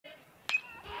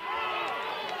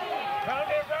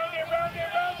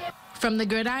From the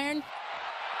gridiron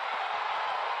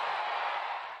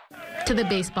to the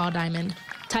baseball diamond,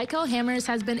 Tykell Hammers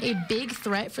has been a big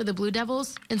threat for the Blue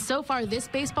Devils, and so far this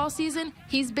baseball season,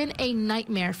 he's been a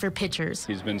nightmare for pitchers.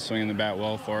 He's been swinging the bat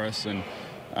well for us, and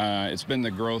it's been the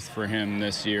growth for him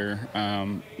this year.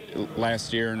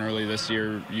 Last year and early this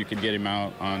year, you could get him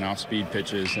out on off-speed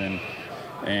pitches,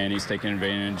 and he's taking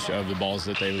advantage of the balls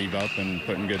that they leave up and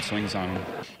putting good swings on them.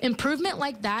 Improvement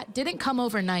like that didn't come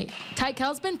overnight.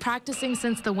 Tykell's been practicing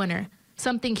since the winter,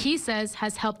 something he says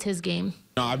has helped his game.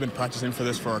 I've been practicing for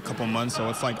this for a couple months, so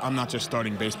it's like I'm not just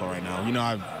starting baseball right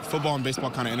now. Football and baseball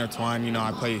kind of intertwine.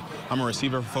 I'm a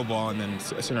receiver for football and then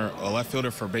a left fielder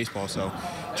for baseball, so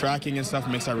tracking and stuff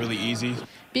makes that really easy.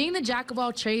 Being the jack of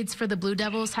all trades for the Blue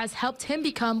Devils has helped him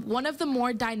become one of the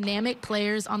more dynamic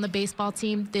players on the baseball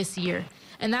team this year.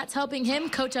 And that's helping him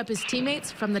coach up his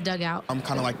teammates from the dugout. I'm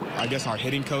kind of like, I guess, our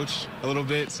hitting coach a little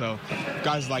bit. So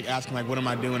guys like asking, like, what am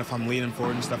I doing if I'm leaning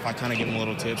forward and stuff? I kind of give them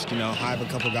little tips. I have a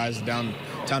couple guys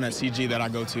downtown at CG that I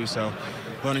go to, so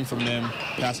learning from them,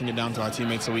 passing it down to our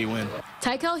teammates so we win.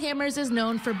 Tykell Hammers is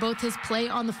known for both his play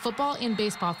on the football and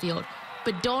baseball field,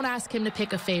 but don't ask him to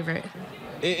pick a favorite.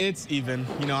 It's even.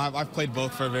 I've played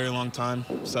both for a very long time,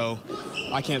 so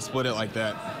I can't split it like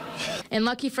that. And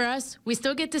lucky for us, we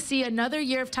still get to see another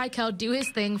year of Tykell do his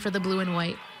thing for the blue and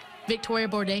white. Victoria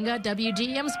Bordenga,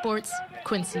 WGEM Sports,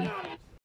 Quincy.